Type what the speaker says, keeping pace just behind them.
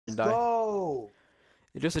Die. Go.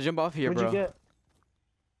 Just to jump off here, What'd bro. you get?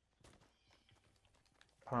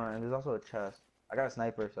 Hold on, there's also a chest. I got a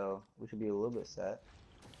sniper, so we should be a little bit set.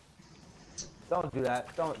 Don't do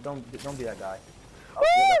that. Don't be that guy. Oh,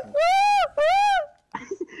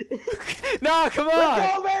 No, come on!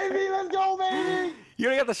 let's go, baby! Let's go, baby! You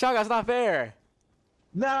don't get the shotgun. That's not fair.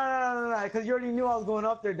 No, because you already knew I was going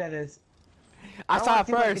up there, Dennis. I don't saw wanna it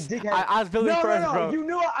seem like a first. dickhead. I was building first, no, bro. you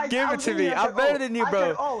knew I Give I it was to thinking, me. I said, I'm better than you, bro. I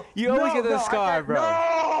said, oh, You always get the scar, I said, bro.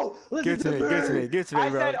 No! Listen Give it to me. Give it to me. Give it to me,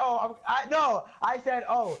 bro. I said, oh, I said,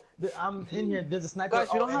 oh, I'm in here. There's a sniper. Guys,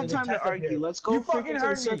 we don't oh, have and there's a time to chest up argue. here. Let's go You freaking fucking to the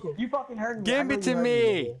heard me. circle. You fucking heard me. Give I know it you to heard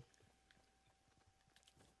me. nigga.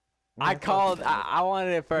 I called. I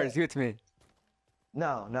wanted it first. Give it to me.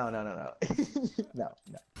 No. No.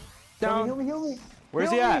 Down. Heal me. Where's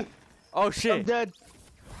Heal he at? me. Oh I'm shit. dead.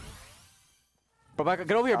 Bro,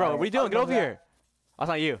 get over here, bro. Alright, What are you doing? I'll Get over go here. That's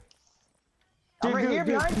not you. I'm right here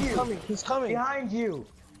behind he's you. coming. He's coming. Behind you.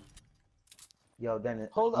 Yo, Dennis.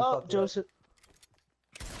 Hold you up, fucked it Joseph.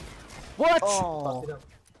 What? Oh.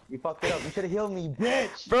 You fucked it up. You should have healed me,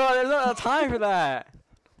 bitch. Bro, there's not time for that.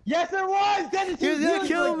 Yes, there was. Dennis, He was you gonna healed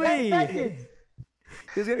kill like 10 me. seconds.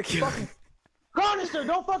 He's gonna kill me. Chronister,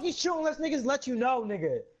 don't fucking shoot unless niggas let you know,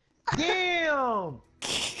 nigga. Damn.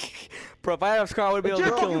 Bro, if I had a scar, I would have It's been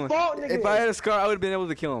able to your kill him. fucking fault, nigga. If I had a scar, I would have been able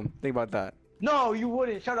to kill him. Think about that. No, you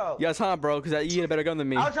wouldn't. Shut up. Yeah, it's not, bro, because you had a better gun than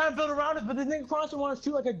me. I was trying to build around it, but this nigga Chronister wants to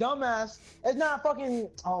shoot like a dumbass. It's not fucking.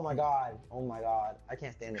 Oh my god. I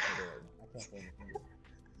can't stand this nigga right now. I can't stand this nigga.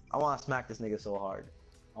 I want to smack this nigga so hard.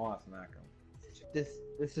 I want to smack him.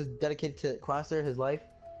 This is dedicated to Chronister, his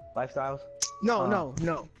lifestyles. No. Don't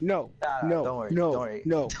worry.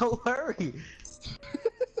 No. Don't worry.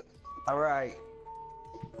 All right.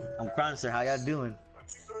 I'm Chronister. How y'all doing?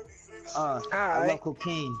 I love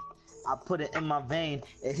cocaine. I put it in my vein.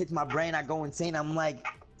 It hits my brain. I go insane. I'm like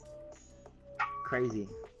crazy.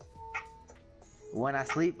 When I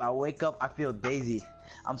sleep, I wake up. I feel daisy.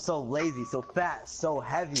 I'm so lazy, so fat, so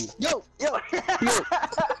heavy. Yo.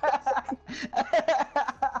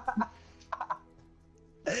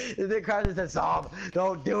 Then Chronister said, "Stop!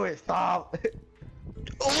 Don't do it! Stop!"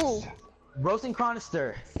 Oh. Roasting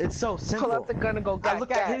Chronister. It's so simple. Pull out the gun and go. I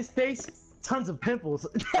look at his face. Tons of pimples.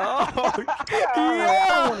 Oh, I don't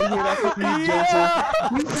want to hear that from you, yeah.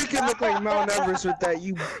 Joseph. You freaking look like Mount Everest with that.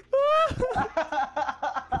 You.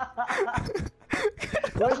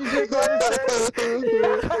 What'd you say,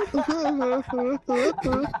 Chronister?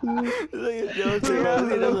 Look at Joseph, bro.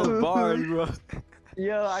 Look at those bars, bro.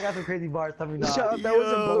 Yo, I got some crazy bars. Tell me not. Shut up, that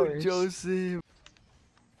was a boy. Joseph.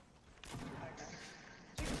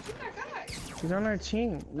 She's on our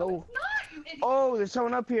team. No. Oh, there's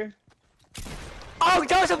someone up here. Oh,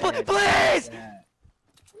 Joseph, please!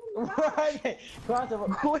 Right. Chronister. Wait,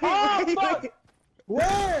 Oh, wait, fuck! wait.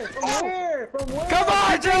 Where? From where? From where? Come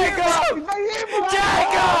on, Jacob!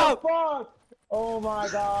 Jacob! Oh, fuck! Oh my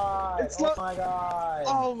god! It's Oh not- my god!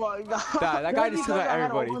 Oh my god. That guy just killed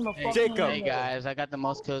everybody. Jacob. Hey guys, I got the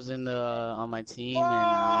most kills in the on my team,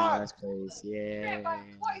 and that's crazy. Yeah.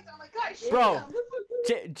 Bro,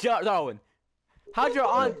 Darwin, how'd your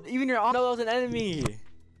aunt, even your aunt know that was an enemy?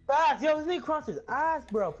 Fast! Yo, this nigga crossed his ass,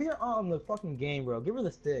 bro. Put your aunt on the fucking game, bro. Give her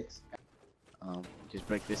the sticks. Just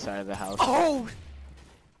break this side of the house. Oh!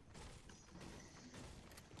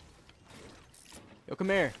 Yo, come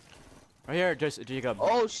here. Right here, Jacob.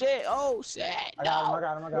 Oh shit! Oh shit! I got him, I No!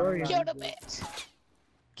 got him, I got him. Kill the bitch!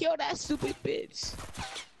 Kill that stupid bitch!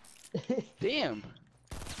 Damn!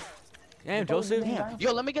 Damn, Joseph. Damn!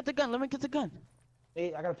 Yo, let me get the gun. Let me get the gun.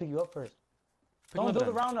 Hey, I gotta pick you up first. Pick him Don't up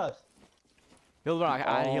build then. around us. Build around.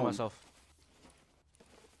 I heal myself.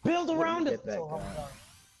 Build around us! I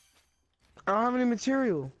don't have any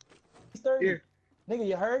material. He's 30. Here. Nigga,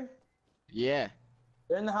 you heard? Yeah.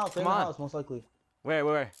 They're in the house. They're in Come the on. house, most likely.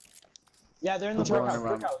 Where? Yeah, they're in the I'm brick going house.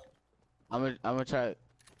 around. Brick house. I'm gonna try.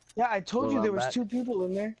 Yeah, I told Go you there around was back. 2 people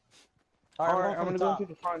in there. Alright, I'm I'm gonna gonna go go to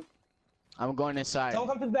the front. I'm going inside. Someone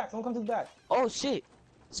come to the back. Someone come to the back. Oh shit!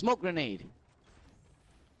 Smoke grenade.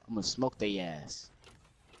 I'm gonna smoke their ass.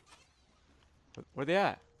 Where they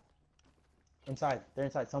at? Inside. They're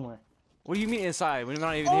inside somewhere. What do you mean inside? We're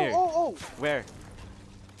not even here. Oh! Where?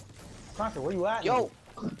 Chronister, where you at? Yo!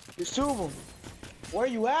 There's 2 of them. Where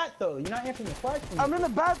you at, though? You're not answering the question. I'm in the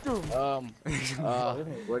bathroom.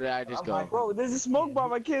 Where did I just go? Bro, there's a smoke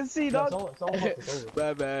bomb. I can't see, Yo, dog. someone fucked us over.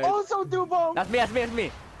 Bye bye. Oh, so do bomb. That's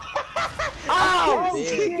me. Oh, Ow!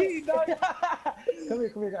 shit, dog. Come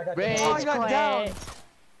here. I got Rage you. Oh, I got down.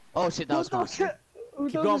 Oh shit, that was Who close. threw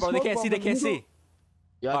Keep the going, bro. They smoke can't see. bomb They at can't me? see.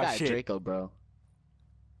 Yo, I Oh, got shit. Draco, bro.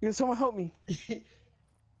 Can someone help me?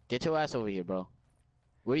 Get your ass over here, bro.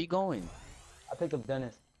 Where you going? I picked up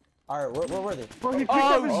Dennis. Alright, where were they? Bro, he picked Oh,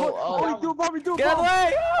 up his foot. Oh, he threw a bomb, he threw a Get out of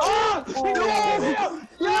bomb. the way! Oh!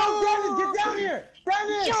 Yo, Dennis, get down here!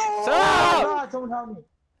 Dennis! Stop! Oh my God, someone help me.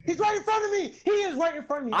 He's right in front of me! He is right in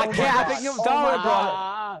front of me! I Oh my can't, I God. picked him Oh down, my bro.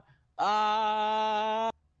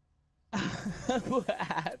 God. What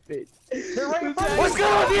happened? They're right in front of me! What's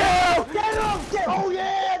good with you? Get him! Oh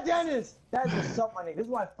yeah, Dennis! That's what's up, my nigga. This is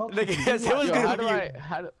why I fuck with you. Nigga, This is it why- was Yo, good how with do you.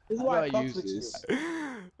 This is how why do I I fucks use with this? you.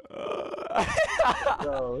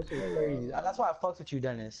 Bro, this is crazy. That's why I fucks with you,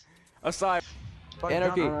 Dennis. Aside. Fuck,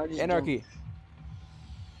 Anarchy. I just Anarchy.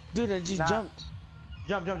 Dude, I just Nah. jumped.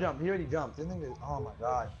 Jump. He already jumped. This nigga, oh my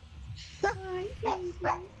God.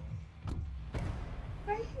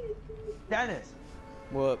 Dennis,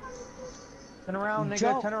 What? turn around, nigga.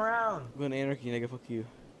 Jump. Turn around. I'm going to Anarchy, nigga. Fuck you.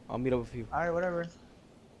 I'll meet up with you. Alright, whatever.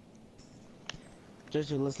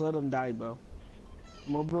 Just let's let him die, bro.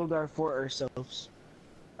 We'll build our fort ourselves.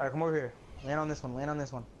 Alright, come over here. Land on this one. Land on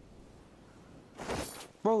this one.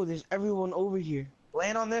 Bro, there's everyone over here.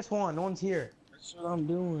 Land on this one. No one's here. That's what I'm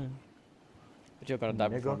doing. But you're gonna die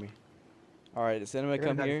Nigga. before me. Alright, does anybody You're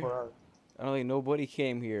come gonna die here? before us. I don't think nobody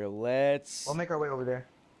came here. Let's We'll make our way over there.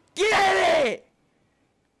 get it!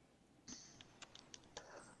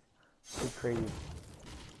 It's crazy.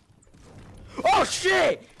 Oh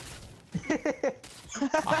shit!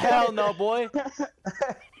 Hell no, boy.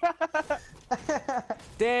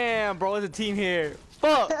 Damn, bro, there's a team here.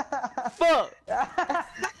 Fuck! Fuck!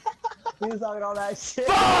 He was talking all that shit.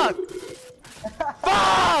 Fuck!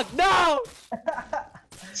 Fuck! No!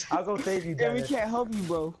 I'll go save you, Yeah, we Dennis. can't help you,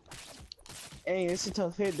 bro. Hey, it's a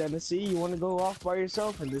tough hit, Dennis. See, you want to go off by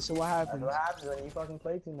yourself, and this is what That's happens. what happens when you fucking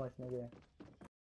play too much, nigga.